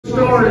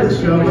Started,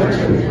 so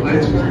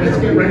let's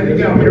get ready to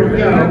go. Here we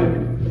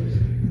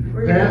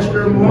go.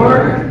 Pastor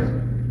Mark,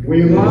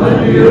 we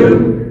love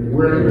you.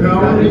 We're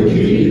going to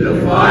keep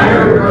the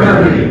fire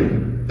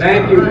burning.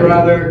 Thank you,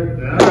 brother.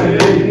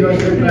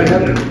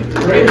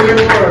 Great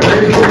Lord.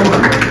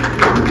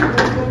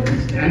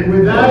 And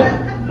with that,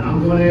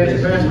 I'm going to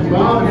ask Pastor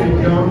Bob if he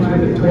comes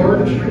with the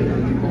torch.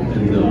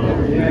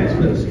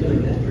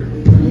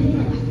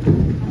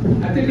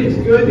 I think it's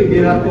good to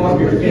get up off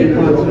your feet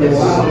once in a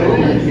while.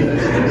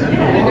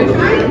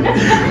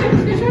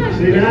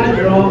 See that?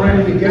 You're all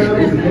ready to go.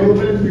 You're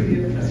moving.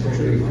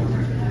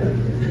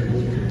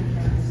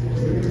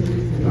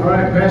 All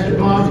right, Pastor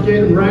Bob's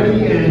getting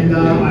ready, and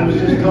I was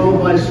just told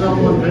by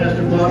someone,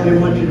 Pastor Bob, they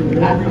want you to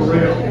walk the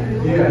rail.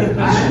 Yeah.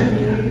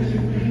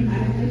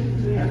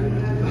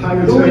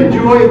 Who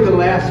enjoyed the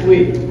last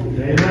week?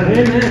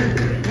 Amen.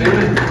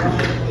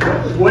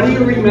 Amen. What do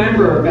you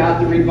remember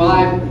about the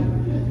revival?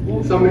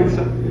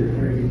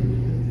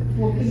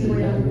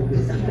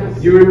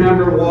 You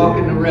remember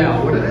walking the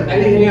rail.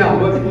 Anything else?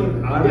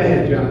 Go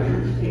ahead,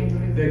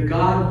 John. That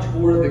God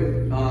tore the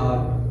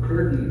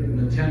curtain in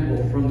the temple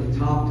from the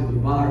top to the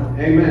bottom.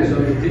 Amen. So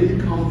it didn't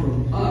come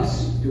from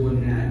us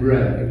doing that.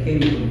 Right. It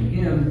came from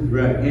Him.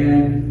 Right.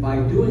 And by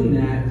doing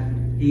that,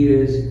 He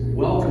is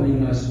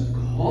welcoming us,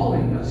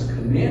 calling us,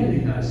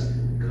 commanding us,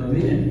 come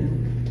in.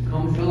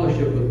 Come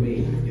fellowship with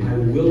me. I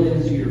will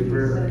answer your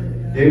prayer.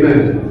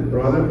 Amen.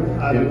 Brother,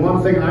 the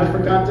one thing I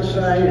forgot to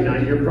say,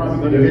 and you're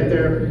probably going to get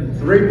there,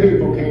 3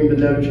 people came to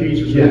know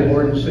Jesus as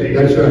Lord and Savior.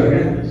 That's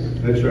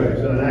right. That's right.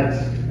 So that's,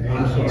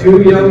 I'm sorry.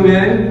 2 young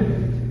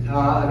men,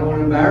 I don't want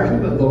to embarrass them,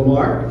 but Little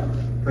Mark,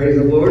 praise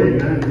the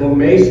Lord, Little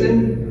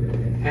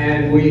Mason,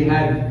 and we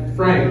had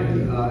Frank,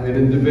 an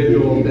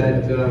individual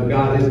that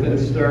God has been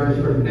stirring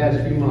for the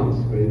past few months.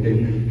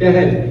 Go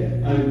ahead.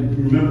 I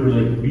remember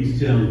like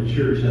Weekstown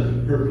Church has a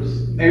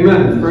purpose.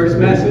 Amen. First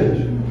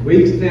message.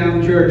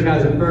 Weekstown Church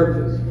has a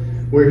purpose.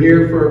 We're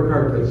here for a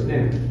purpose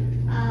now.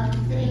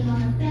 Sitting on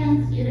the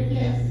fence,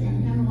 Eutychus,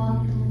 and him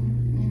walking,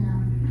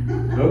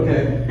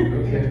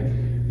 Okay.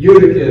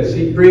 Eutychus,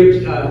 he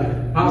preached,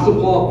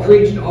 Apostle Paul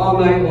preached all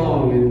night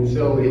long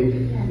until the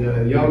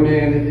young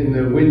man in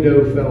the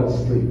window fell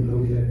asleep.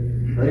 Okay.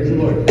 Praise the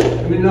Lord.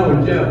 Let me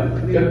know, Joe.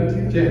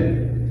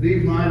 Jim.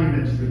 Leave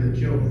monuments for the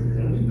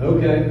children.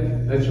 Okay.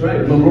 That's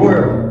right.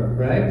 Memorial,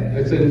 right?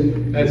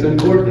 That's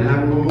important to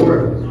have a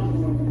memorial.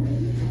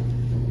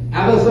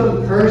 How about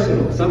something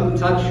personal, something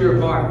touch your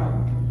heart?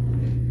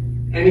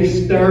 Any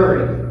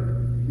stirring?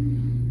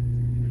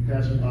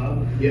 Pastor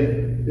Bob? Yeah.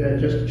 Yeah,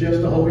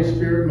 just the Holy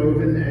Spirit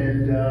moving,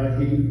 and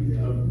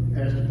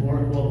Pastor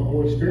Mark, well, the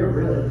Holy Spirit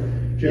really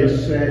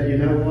just said, you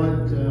know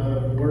what,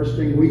 the worst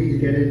thing we can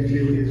get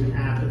into is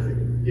apathy.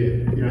 Yeah.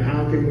 You know,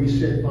 how can we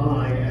sit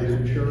by as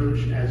a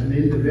church, as an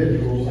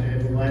individual,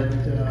 and let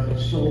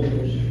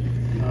souls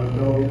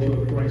go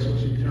to a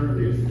priceless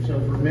eternity? So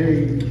for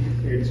me,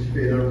 it's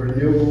been a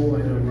renewal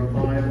and a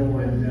revival,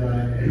 and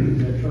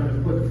trying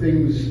to put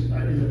things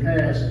in the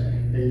past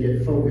and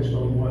get focused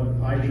on what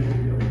I should be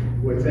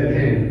doing. What's at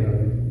hand?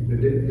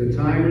 The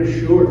time is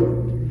short.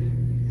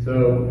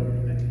 So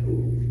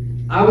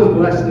I was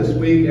blessed this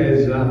week,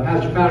 as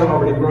Pastor Powder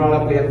already brought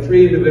up. We had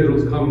 3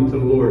 individuals come to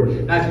the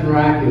Lord. That's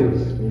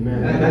miraculous.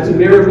 Amen. That's a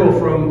miracle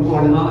from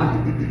on high.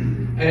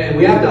 And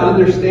we have to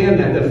understand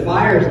that the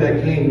fires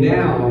that came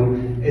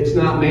down, it's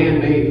not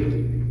man-made.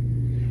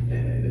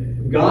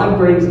 God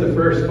brings the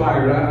first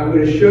fire. I'm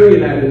going to show you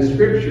that in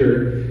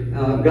Scripture.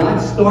 God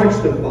starts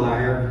the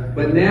fire,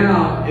 but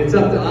now it's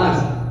up to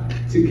us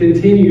to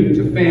continue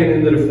to fan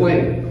into the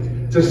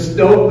flame, to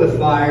stoke the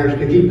fires,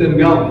 to keep them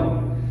going.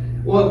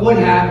 What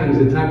happens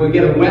at times? We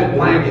get a wet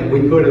blanket,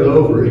 we put it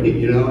over it,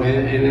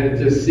 and it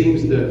just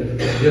seems to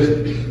just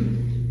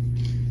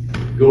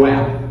go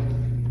out.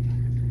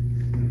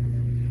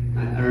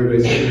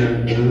 Everybody's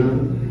sitting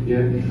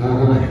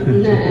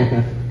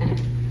there,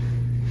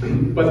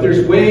 But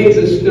there's ways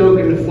of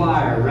stoking the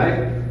fire,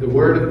 right? The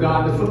Word of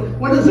God.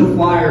 What does a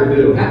fire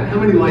do? How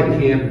many like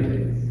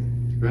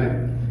camping? Right?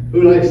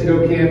 Who likes to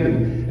go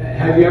camping?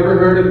 Have you ever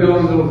heard of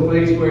going to a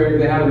place where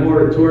they had a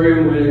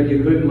moratorium where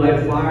you couldn't light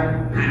a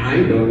fire? I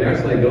ain't going there.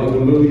 It's like going to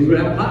movies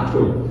without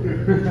popcorn.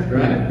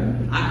 Right?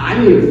 I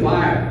need a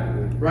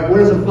fire. Right? What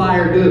does a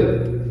fire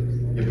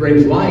do? It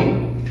brings light,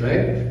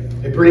 right?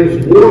 It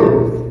brings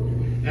warmth.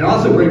 It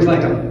also brings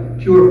like a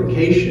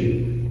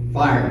purification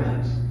fire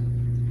does.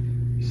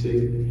 You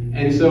see?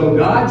 And so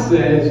God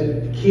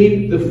says,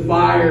 keep the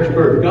fires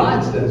burning.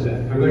 God says that.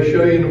 I'm going to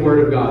show you in the Word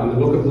of God. In the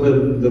book of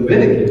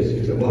Leviticus.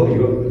 You say, well, you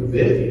go to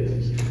Leviticus.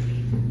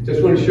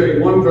 Just want to show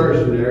you one verse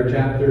from there,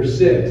 chapter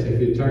 6,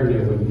 if you turn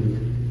there with me.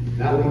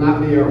 That will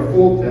not be our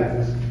full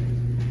text,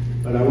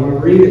 but I want to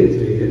read it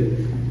to you.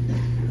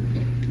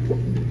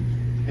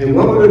 And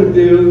what we're going to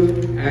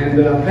do, and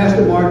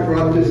Pastor Mark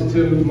brought this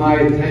to my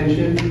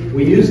attention,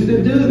 we used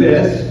to do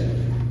this,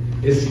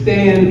 is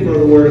stand for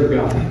the Word of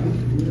God.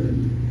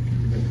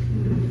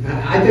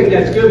 I think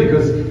that's good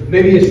because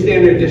maybe you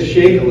stand there and just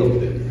shake a little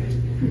bit.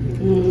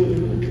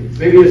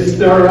 Maybe you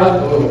stir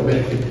up a little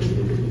bit.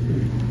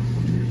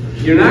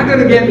 You're not going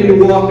to get me to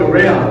walk the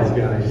rails,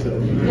 guys. So.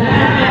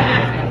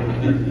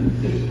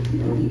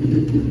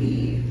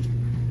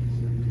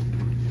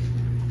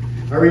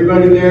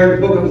 Everybody there,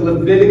 the book of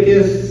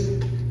Leviticus.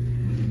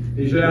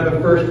 You should have the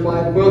first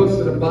 5 books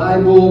of the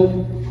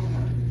Bible.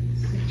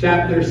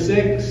 Chapter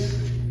 6,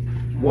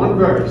 1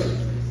 verse.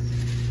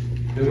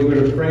 And we're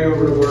going to pray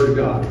over the Word of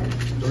God.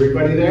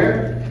 Everybody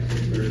there?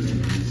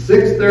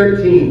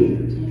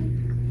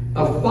 6:13.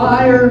 A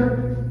fire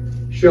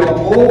shall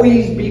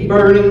always be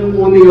burning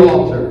on the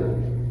altar.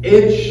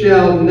 It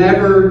shall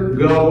never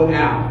go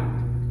out.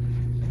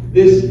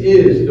 This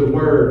is the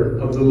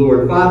word of the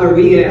Lord. Father,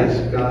 we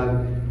ask,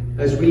 God,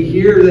 as we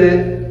hear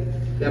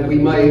that we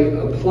might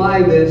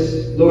apply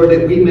this, Lord,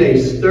 that we may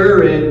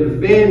stir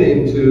in, fan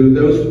into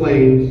those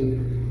flames,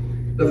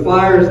 the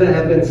fires that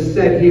have been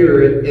set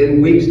here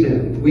in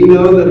Weekstown. We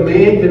know that a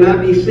man cannot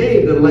be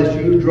saved unless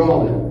you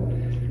draw them.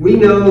 We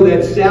know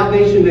that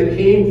salvation that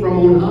came from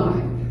on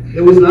high.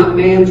 It was not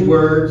man's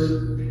words.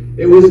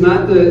 It was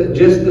not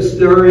just the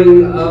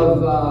stirring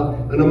of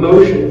an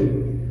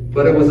emotion,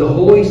 but it was a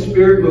Holy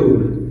Spirit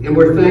movement, and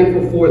we're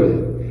thankful for that.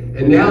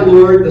 And now,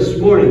 Lord, this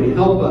morning,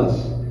 help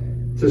us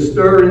to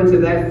stir into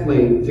that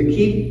flame, to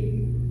keep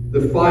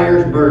the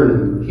fires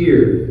burning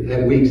here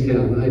at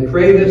Weekstown. I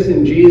pray this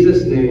in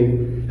Jesus'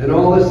 name, and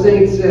all the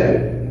saints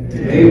said,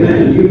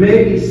 Amen. You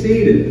may be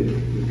seated.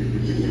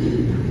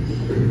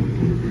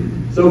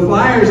 So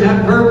fires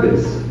have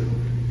purpose,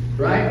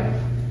 right?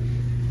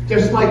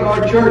 Just like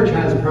our church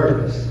has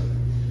purpose.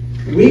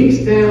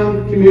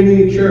 Weekstown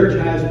Community Church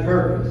has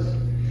purpose.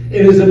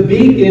 It is a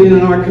beacon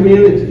in our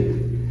community.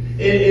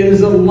 It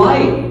is a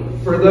light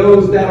for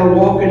those that are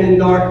walking in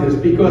darkness,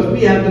 because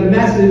we have the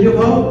message of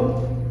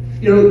hope.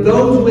 You know,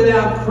 those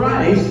without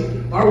Christ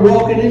are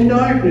walking in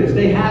darkness.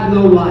 They have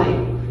no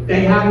light.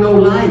 They have no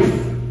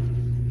life.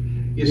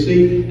 You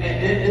see,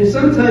 and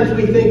sometimes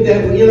we think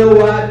that, you know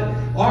what,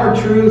 our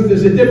truth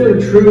is a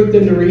different truth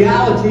than the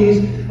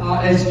realities.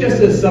 It's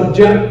just a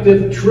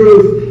subjective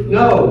truth.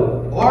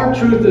 No, our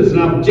truth is an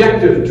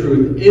objective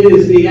truth. It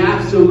is the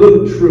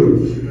absolute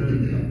truth.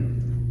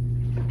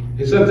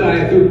 And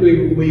sometimes I think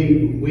we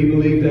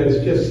believe that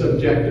it's just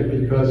subjective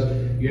because,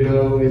 you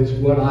know, it's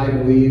what I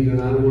believe,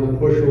 and I don't want to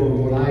push on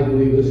what I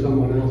believe with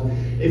someone else.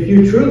 If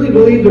you truly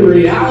believe the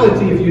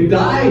reality, if you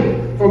die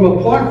from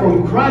apart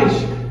from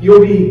Christ,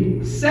 you'll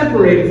be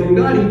separated from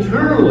God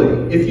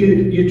eternally. If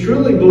you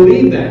truly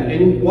believe that.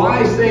 And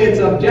why say it's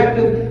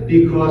objective?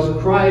 Because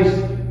Christ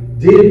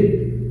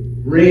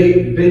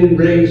been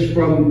raised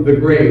from the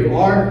grave.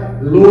 Our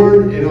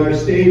Lord and our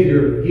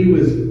Savior, He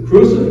was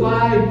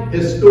crucified.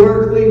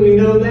 Historically, we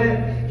know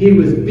that. He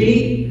was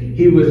beat.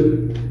 He was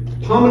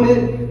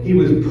pummeled. He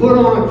was put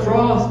on a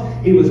cross.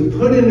 He was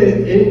put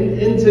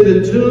into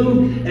the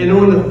tomb. And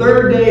on the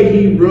third day,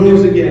 He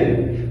rose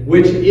again,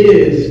 which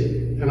is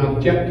an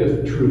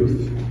objective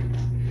truth.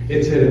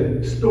 It's a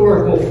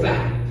historical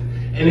fact.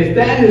 And if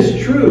that is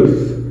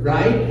truth,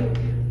 right,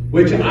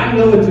 which I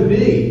know it to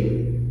be,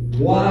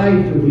 why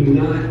do we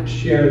not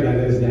share that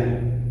as that?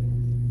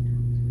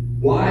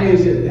 Why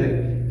is it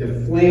that the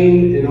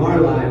flame in our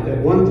life that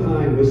one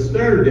time was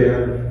stirred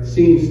there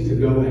seems to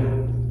go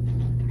out?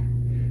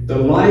 The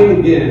light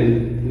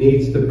again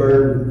needs to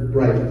burn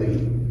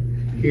brightly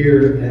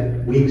here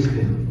at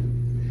Weekstown.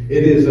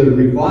 It is a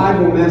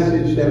revival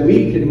message that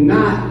we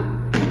cannot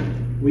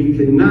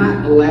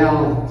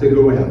allow to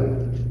go out.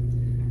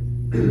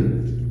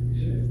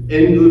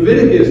 In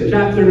Leviticus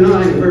chapter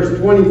 9, verse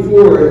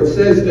 24, it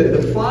says that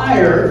the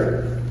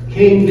fire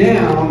came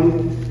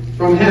down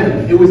from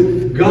heaven. It was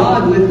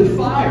God lit the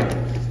fire.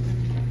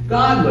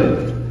 God lit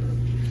it.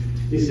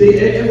 You see,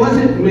 it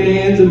wasn't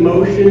man's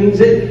emotions.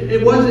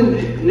 It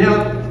wasn't.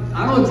 Now,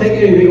 I don't take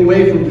anything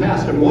away from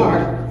Pastor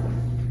Mark.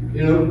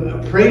 You know,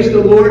 praise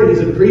the Lord. He's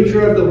a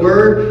preacher of the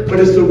Word, but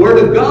it's the Word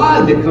of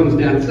God that comes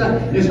down. It's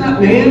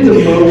not man's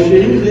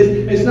emotions.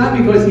 It's not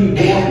because he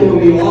walked on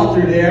the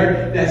altar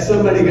there that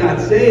somebody got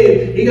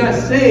saved. He got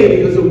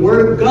saved because the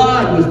Word of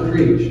God was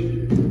preached.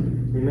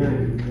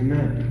 Amen.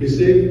 Amen. You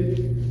see?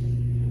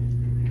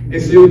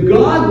 And so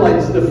God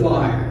lights the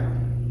fire.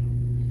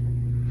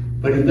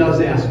 But He does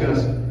ask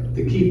us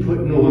to keep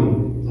putting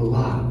on the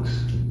logs.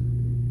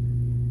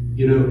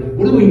 You know,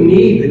 what do we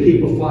need to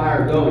keep a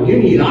fire going? You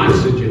need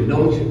oxygen,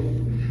 don't you?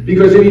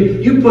 Because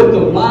if you put the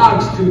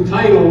logs too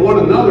tight on one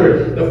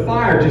another, the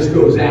fire just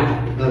goes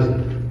out,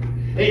 doesn't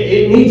it?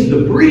 It needs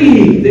to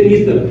breathe. It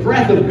needs the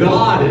breath of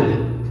God in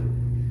it.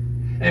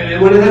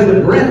 And when it has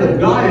the breath of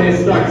God in it,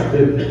 it starts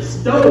to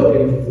stoke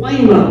and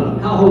flame up.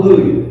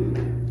 Hallelujah.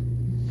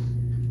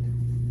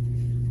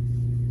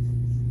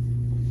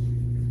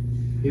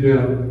 You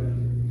know,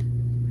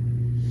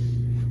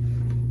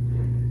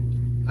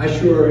 I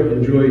sure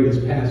enjoyed this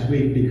past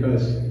week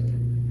because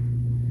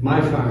my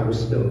fire was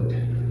stoked.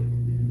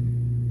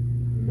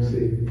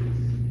 See,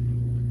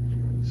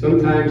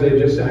 sometimes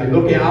I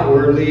look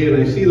outwardly and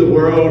I see the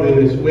world and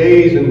its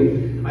ways,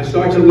 and I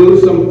start to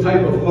lose some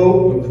type of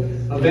hope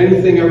of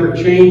anything ever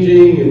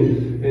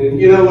changing. And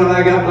you know, when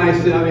I got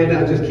myself, I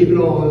just keep it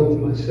all to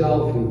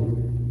myself.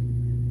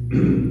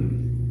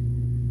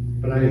 And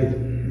But I,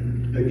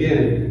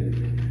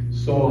 again,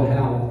 saw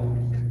how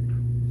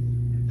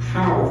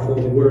powerful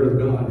the Word of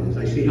God is.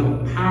 I see how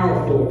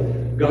powerful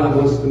God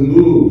wants to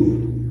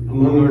move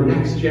among our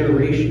next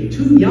generation.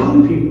 2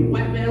 young people.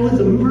 Man, it was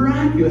a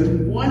miraculous,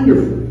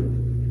 wonderful.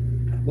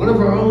 One of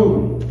our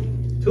own.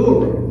 2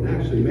 of our own,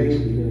 actually,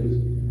 Mason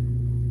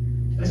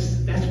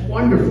is. That's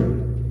wonderful.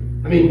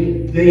 I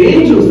mean, the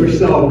angels are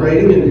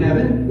celebrating in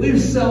heaven. We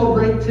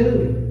celebrate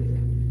too.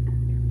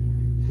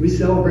 We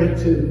celebrate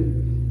too.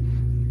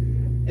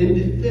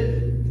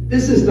 And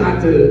this is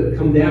not to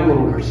come down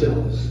on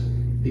ourselves,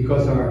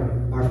 because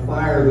our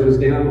fire goes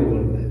down a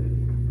little bit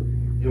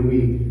and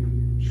we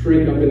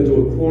shrink up into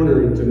a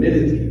corner in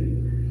timidity.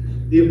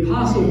 The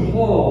Apostle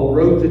Paul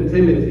wrote to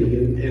Timothy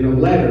in a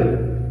letter.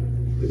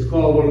 It's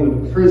called one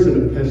of the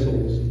prison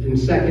epistles in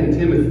 2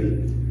 Timothy.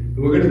 And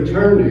we're going to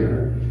turn there.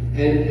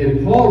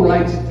 And Paul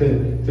writes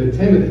to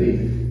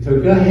Timothy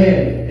to go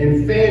ahead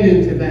and fan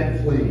into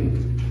that flame.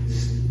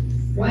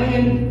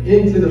 Fan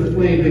into the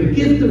flame, the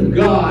gift of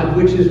God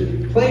which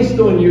is placed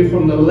on you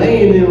from the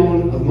laying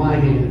on of my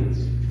hands.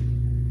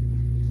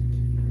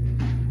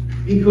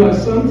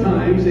 Because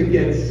sometimes it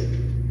gets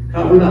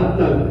covered up,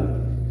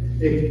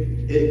 doesn't it?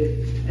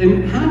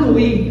 And how do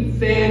we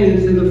fan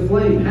into the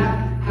flame?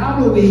 How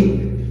do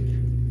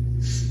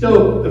we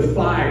stoke the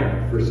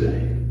fire, per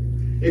se?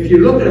 If you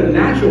look at a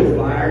natural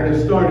fire and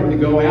it's starting to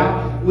go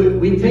out,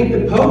 we take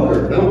the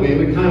poker, don't we?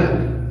 And we kind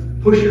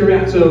of push it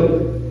around.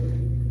 So,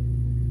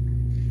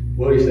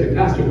 well, you say,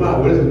 Pastor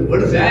Bob, what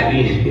does that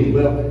mean?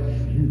 Well,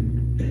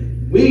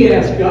 we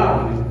ask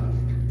God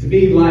to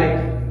be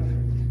like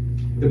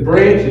the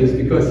branches,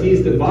 because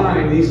He's the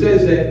vine. He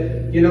says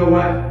that, you know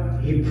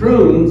what? He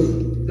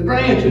prunes the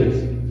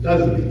branches,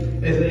 doesn't He?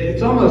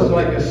 It's almost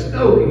like a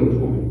stoking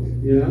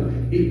point, you know?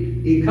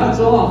 He cuts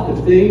off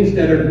the things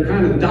that are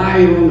kind of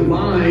dying on the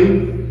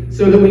vine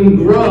so that we can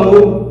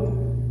grow.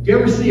 Do you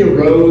ever see a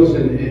rose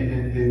and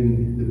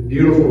the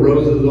beautiful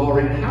roses all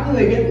around? How do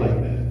they get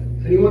like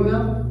that? Anyone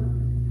know?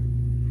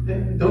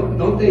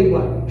 Don't they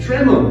what?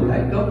 Trim them,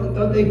 right?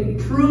 Don't they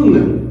prune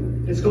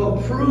them? It's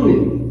called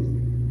pruning.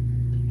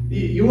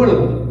 You want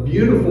a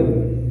beautiful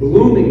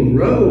blooming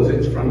rose,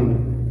 it's from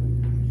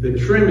the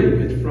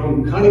trimming, it's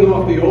from cutting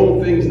off the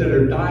old things that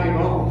are dying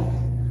off,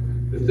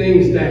 the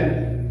things that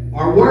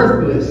are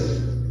worthless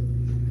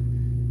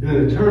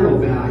and eternal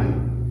value,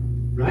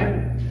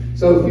 right?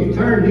 So if you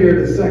turn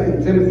here to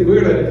 2 Timothy,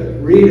 we're going to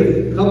read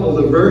a couple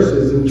of the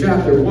verses in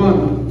chapter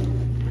 1.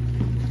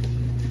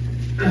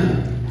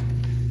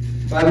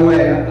 By the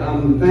way,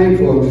 I'm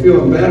thankful, I'm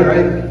feeling better.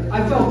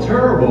 I felt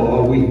terrible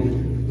all week,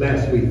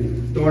 last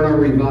week, during our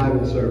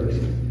revival service.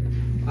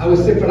 I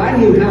was sick, but I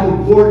knew how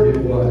important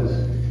it was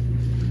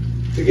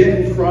to get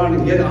in front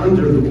and get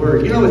under the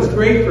Word. You know, it's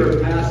great for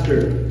a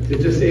pastor to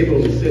just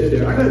able to sit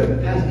there. I go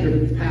to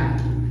Pastor Pat,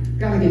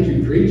 gotta get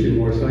you preaching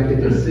more so I can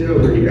just sit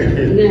over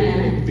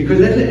here. Because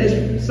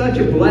it's such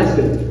a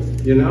blessing,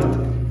 you know?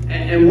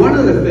 And one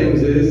of the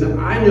things is,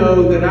 I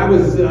know that I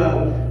was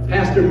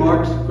Pastor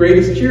Mark's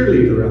greatest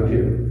cheerleader up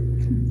here.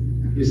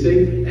 You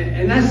see?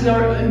 And that's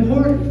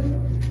important.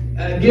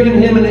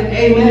 Giving him an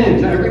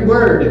amen to every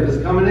word that was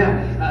coming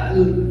out.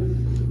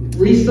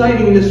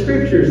 Reciting the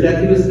scriptures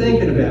that he was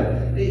thinking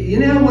about. You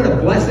know what a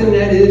blessing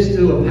that is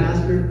to a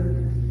pastor?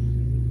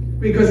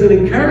 Because it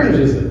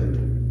encourages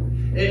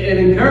them. It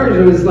encourages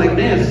them. It's like,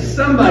 man,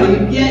 somebody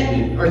get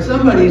me. Or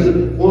somebody's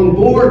on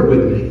board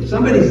with me.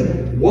 Somebody's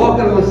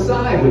walking on the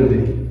side with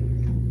me.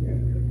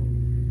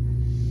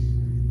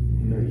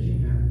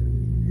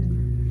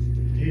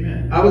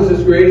 Amen. I was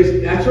his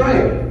greatest, that's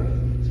right,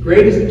 his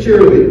greatest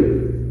cheerleader.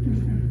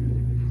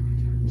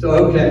 So,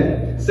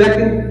 okay,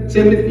 2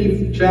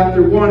 Timothy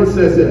chapter 1, it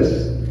says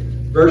this,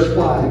 verse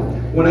 5.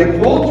 When I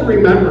call to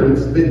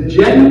remembrance the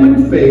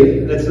genuine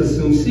faith, that's a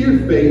sincere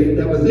faith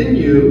that was in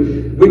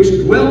you, which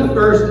dwelt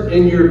first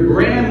in your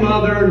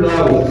grandmother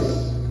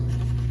Lois,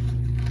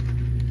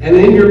 and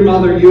in your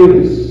mother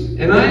Eunice,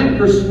 and I am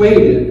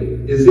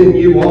persuaded is in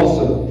you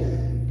also.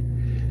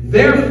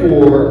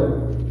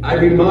 Therefore, I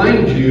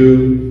remind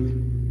you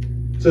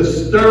to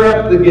stir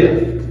up the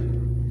gift.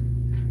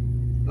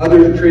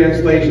 Other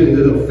translations,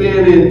 it'll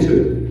fan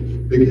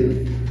into the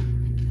gift,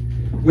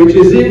 which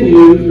is in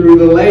you through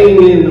the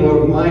laying in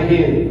of my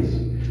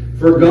hands.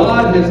 For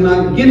God has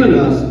not given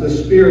us the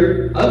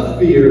spirit of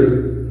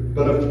fear,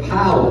 but of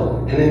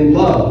power and in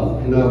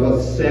love and of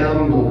a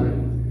sound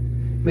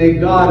mind. May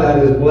God add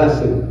his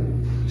blessing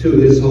to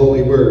his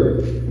holy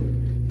word.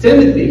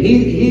 Timothy,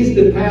 he's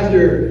the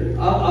pastor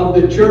of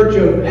the church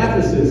of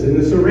Ephesus in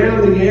the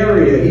surrounding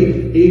area.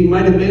 He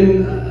might have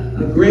been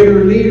a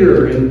greater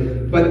leader,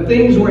 but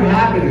things were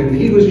happening.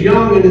 He was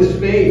young in his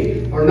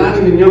faith, or not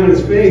even young in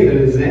his faith, in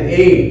his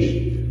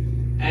age.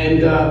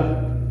 And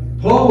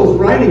Paul was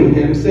writing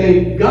him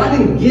saying, God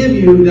didn't give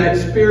you that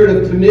spirit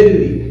of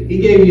timidity. He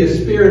gave you a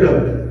spirit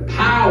of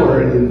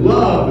power and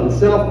love and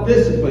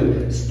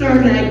self-discipline.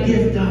 Stir that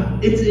gift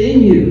up. It's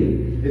in you.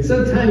 And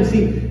sometimes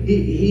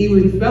he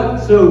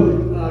felt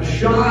so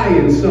shy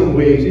in some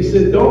ways. He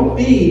said, don't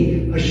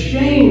be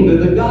ashamed of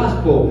the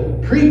gospel.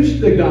 preach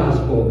the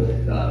gospel,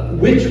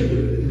 which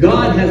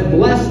God has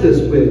blessed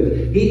us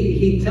with.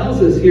 He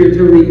tells us here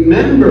to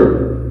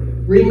remember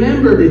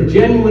the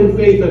genuine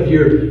faith of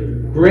your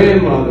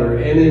grandmother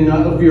and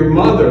of your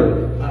mother,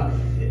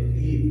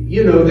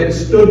 that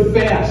stood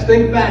fast.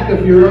 Think back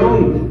of your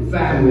own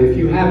family, if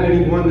you have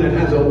anyone that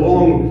has a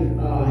long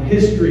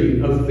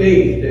history of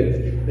faith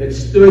that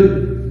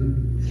stood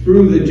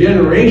through the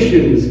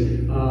generations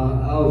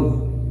of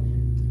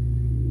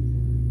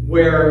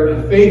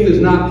where faith is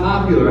not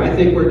popular. I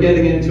think we're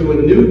getting into a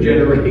new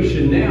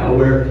generation now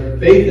where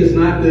faith is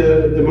not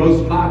the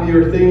most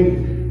popular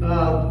thing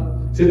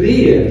to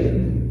be in.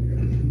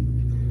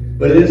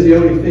 But it is the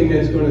only thing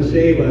that's going to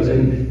save us.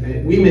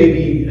 And we may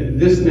be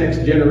this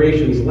next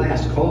generation's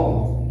last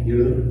call,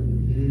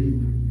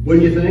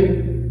 Wouldn't you think?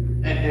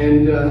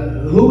 And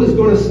who is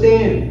going to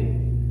stand?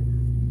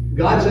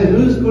 God said,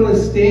 who's going to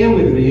stand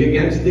with me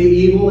against the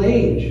evil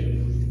age?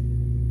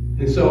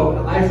 And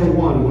so I, for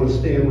one, want to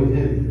stand with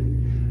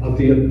him of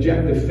the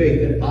objective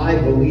faith that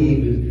I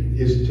believe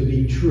is to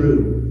be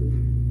true.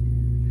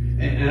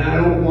 And I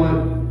don't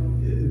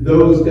want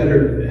those that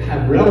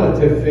have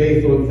relative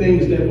faith on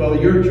things that, well,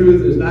 your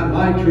truth is not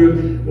my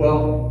truth.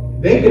 Well,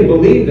 they can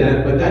believe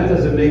that, but that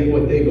doesn't make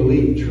what they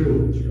believe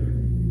true.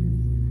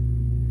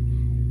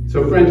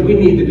 So, friends, we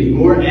need to be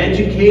more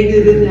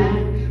educated in that.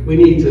 We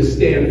need to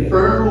stand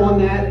firm on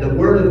that, the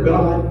Word of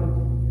God.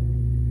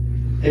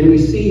 And we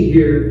see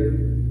here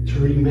to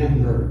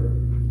remember.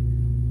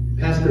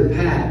 Pastor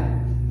Pat,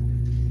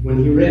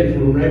 when he read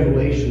from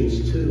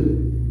Revelations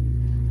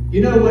 2,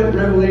 you know what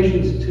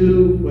Revelations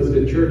 2 was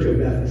the church of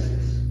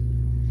Ephesus?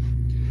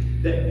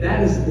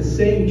 That is the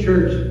same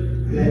church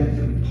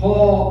that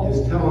Paul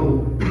is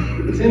telling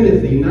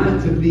Timothy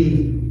not to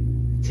be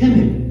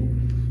timid.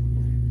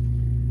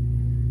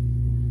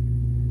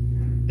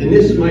 And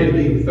this might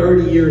be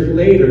 30 years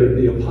later,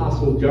 the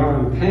Apostle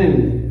John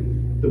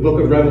penned the book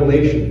of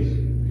Revelations.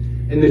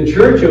 And the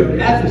church of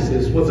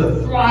Ephesus was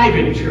a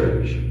thriving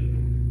church.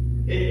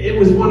 It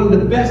was one of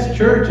the best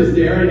churches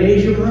there in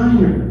Asia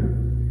Minor.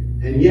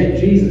 And yet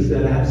Jesus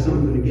said, I have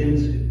something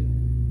against it.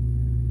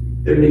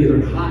 They're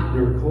neither hot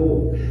nor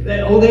cold. They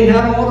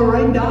had all the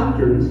right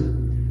doctrines.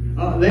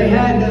 They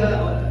had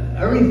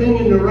everything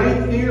in the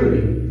right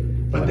theory.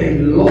 But they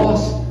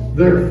lost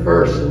their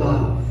first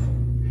love.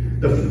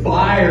 The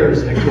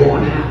fires had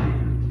gone out.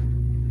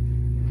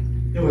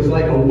 It was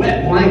like a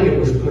wet blanket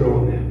was put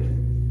on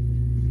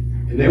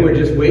them. And they were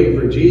just waiting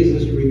for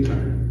Jesus to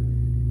return.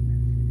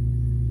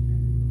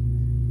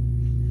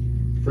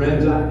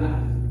 Friends,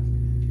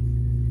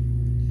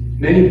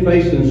 many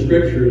places in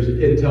Scriptures,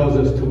 it tells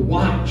us to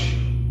watch,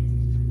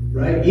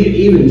 right?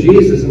 Even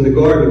Jesus in the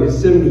Garden of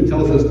Gethsemane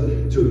tells us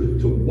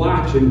to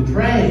watch and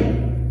pray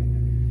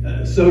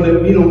so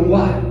that we don't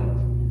what?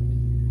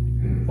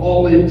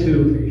 Fall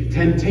into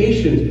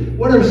temptations.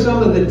 What are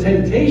some of the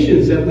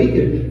temptations that we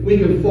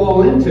can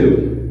fall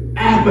into?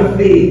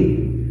 Apathy.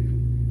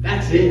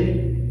 That's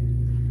it.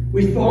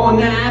 We fall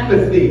into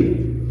apathy.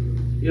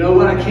 You know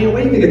what? I can't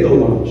wait to get to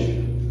lunch.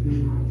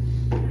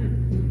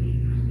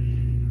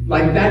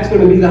 Like that's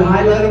going to be the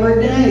highlight of our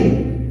day.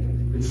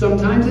 And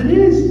sometimes it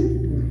is.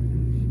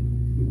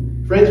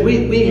 Friends,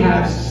 we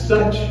have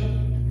such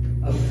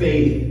a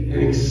faith, an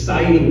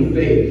exciting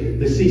faith,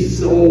 to see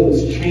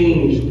souls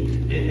changed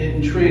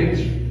and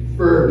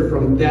transferred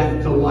from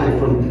death to life,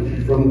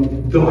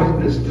 from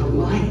darkness to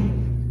light.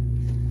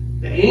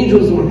 The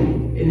angels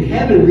in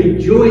heaven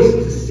rejoice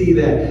to see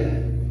that.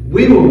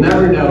 We will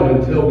never know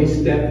until we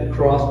step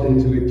across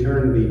into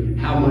eternity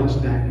how much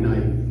that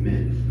night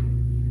meant.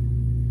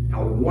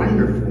 How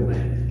wonderful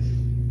that is.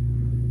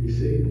 You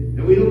see?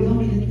 And we don't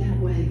look at it that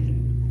way.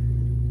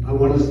 I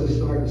want us to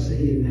start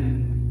seeing that.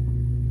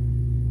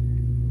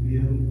 You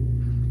know?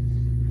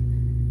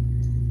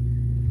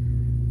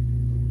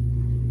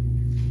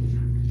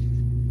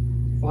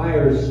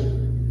 Fires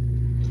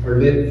are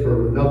lit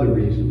for another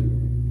reason.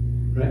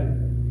 Right?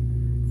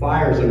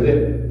 Fires are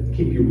lit to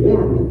keep you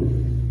warm.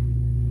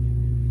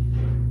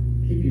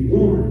 Keep you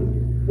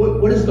warm.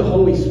 What is the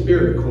Holy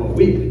Spirit called?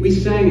 We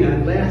sang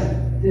that last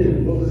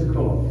hymn. What was it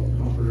called?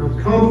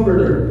 Comforter.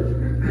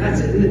 Comforter.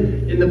 That's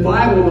it. In the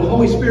Bible, the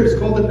Holy Spirit is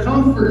called the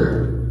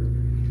Comforter.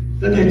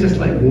 Doesn't that just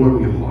like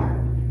warm your heart?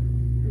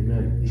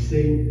 Amen. You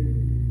see?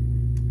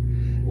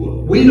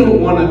 We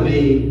don't want to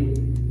be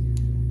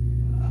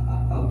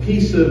a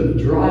piece of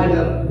dried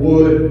up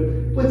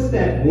wood. What's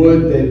that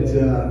wood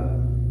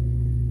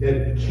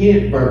that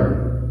can't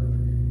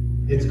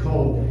burn? It's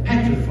called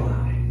petrified.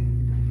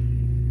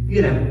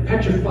 You get a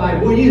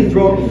petrified wood, you can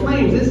throw up in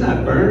flames. It's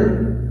not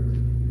burning.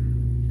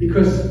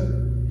 Because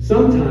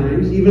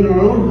sometimes even our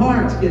own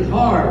hearts get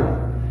hard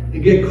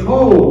and get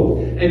cold,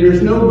 and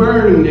there's no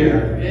burning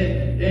there.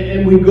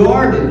 And we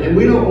guard it, and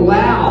we don't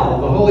allow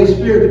the Holy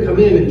Spirit to come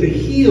in and to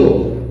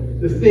heal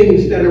the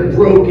things that are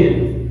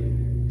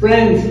broken.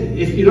 Friends,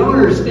 if you don't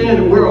understand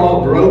that we're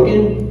all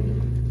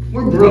broken,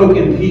 we're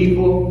broken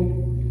people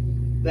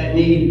that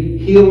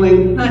need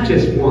healing, not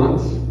just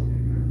once,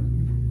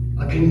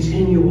 a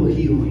continual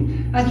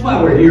healing. That's why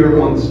we're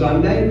here on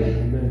Sunday.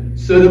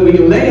 so that we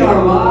can lay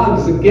our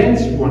lives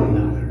against one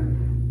another,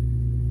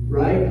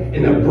 right?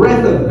 And the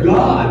breath of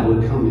God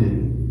would come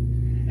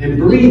in and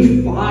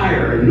breathe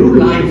fire and new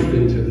life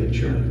into the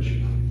church.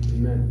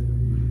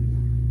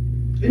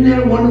 Amen. Isn't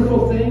that a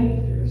wonderful thing?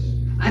 Yes.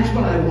 That's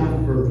what I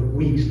want for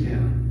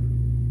Weekstown.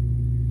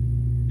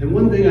 And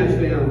one thing I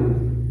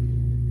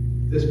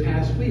found this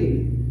past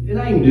week, and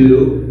I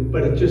knew,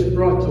 but it just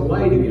brought to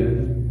light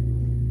again,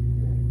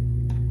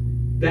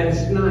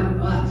 that's not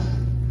us,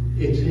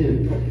 it's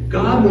Him.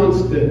 God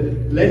wants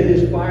to let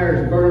His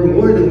fires burn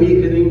more than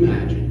we can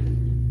imagine.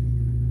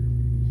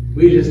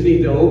 We just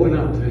need to open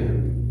up to Him.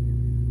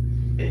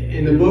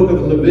 In the book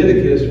of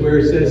Leviticus, where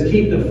it says,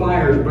 keep the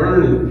fires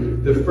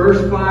burning, the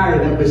first fire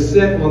that was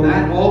set on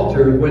that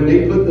altar, when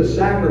they put the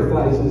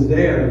sacrifices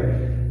there,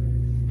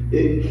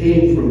 it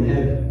came from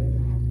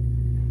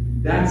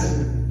heaven.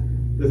 That's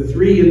the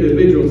 3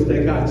 individuals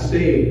that got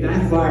saved.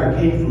 That fire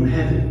came from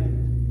heaven.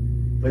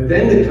 But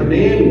then the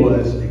command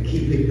was to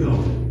keep it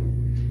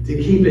going, to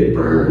keep it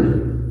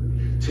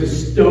burning, to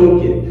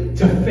stoke it,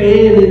 to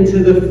fan into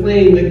the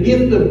flame the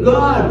gift of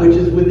God which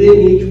is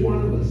within each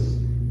one of us.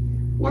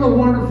 What a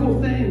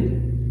wonderful thing.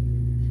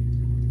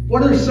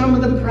 What are some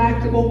of the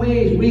practical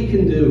ways we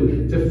can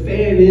do to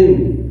fan in?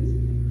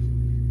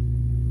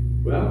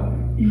 Well,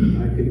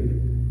 I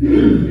could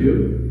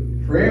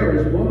review. Prayer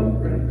is one,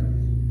 right?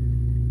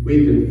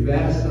 We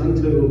confess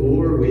unto the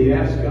Lord. We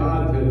ask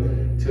God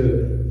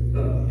to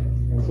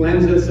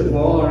cleanse us of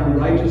all our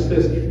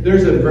unrighteousness.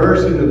 There's a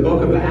verse in the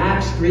book of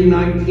Acts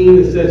 3:19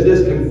 that says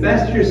this: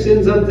 confess your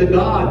sins unto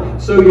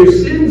God, so your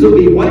sins will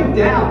be wiped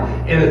out,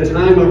 and a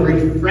time of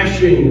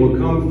refreshing will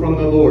come from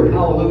the Lord.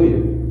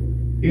 Hallelujah.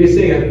 You can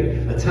say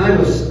a time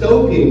of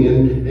stoking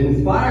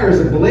and fires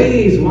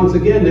ablaze once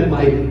again, that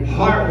my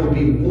heart will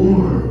be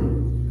warm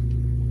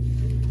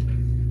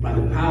by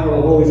the power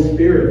of the Holy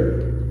Spirit.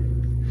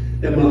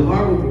 That my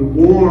heart will be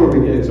warm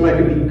again, so I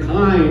can be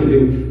kind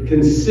and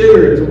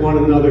considerate to one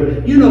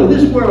another. You know,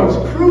 this world's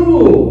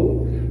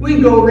cruel.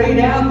 We go right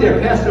out there.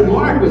 Pastor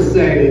Mark was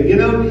saying it. You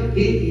know,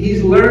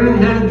 he's learning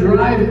how to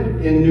drive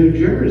in New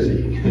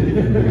Jersey.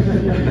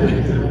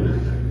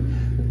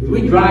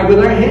 We drive with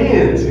our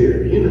hands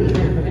here, you know.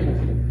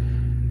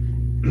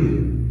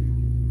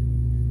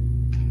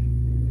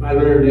 If I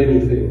learned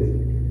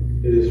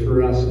anything, it is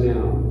for us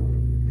now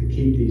to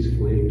keep these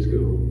flames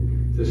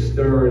going, to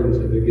stir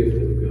into the gift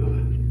of God,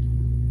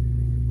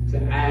 to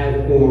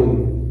add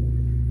on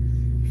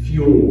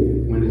fuel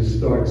when it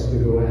starts to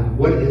go out.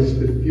 What is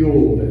the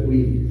fuel that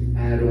we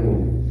add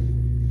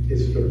on?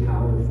 It's the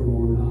power from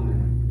on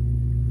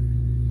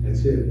high.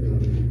 That's it,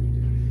 brother.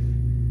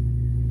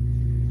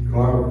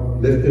 Carl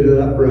lifted it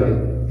up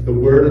right. The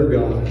Word of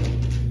God.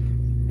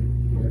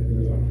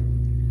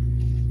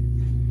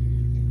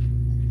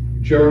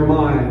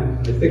 Jeremiah,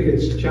 I think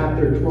it's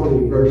chapter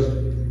 20, verse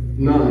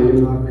 9,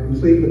 and I'll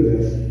complete with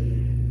this.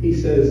 He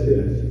says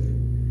this.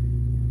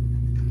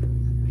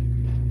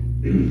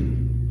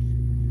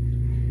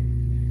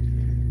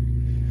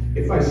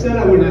 If I said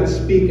I would not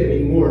speak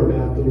anymore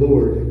about the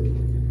Lord,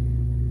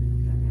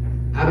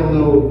 I don't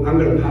know, I'm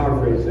going to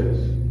paraphrase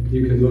this.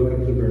 You can look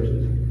up the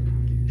verses.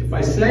 If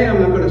I say I'm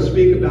not going to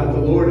speak about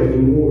the Lord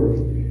anymore,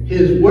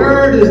 His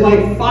Word is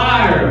like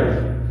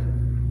fire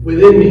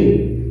within me.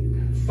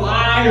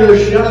 Fire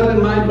shut up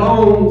in my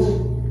bones.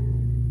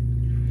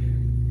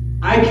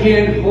 I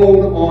can't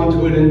hold on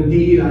to it.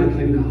 Indeed, I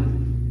cannot.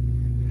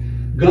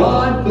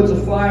 God puts a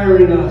fire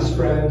in us,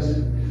 friends.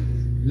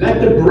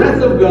 Let the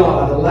breath of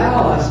God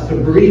allow us to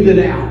breathe it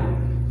out,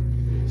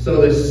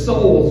 so that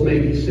souls may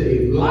be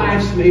saved,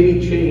 lives may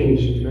be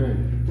changed,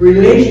 Amen.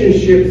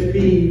 Relationships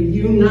be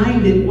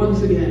united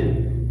once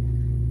again.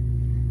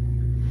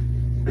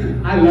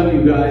 I love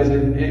you guys,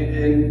 and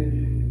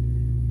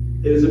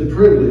it is a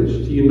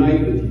privilege to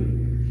unite with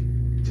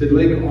you, to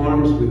link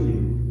arms with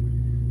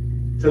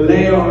you, to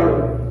lay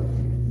our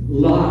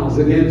lives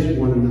against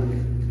one another,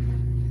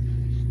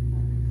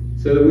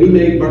 so that we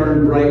may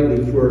burn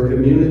brightly for a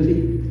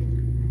community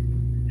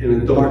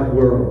in a dark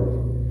world.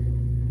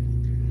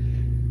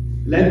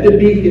 Let the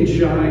beacon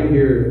shine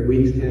here at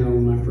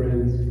Weekstown, my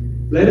friends.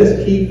 Let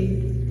us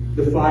keep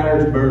the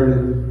fires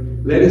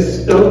burning. Let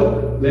us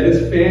stoke. Let us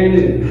fan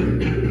it.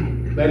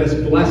 Let us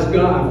bless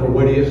God for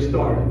what He has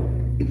started.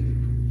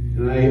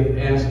 And I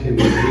ask Him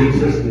in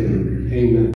Jesus' name, amen.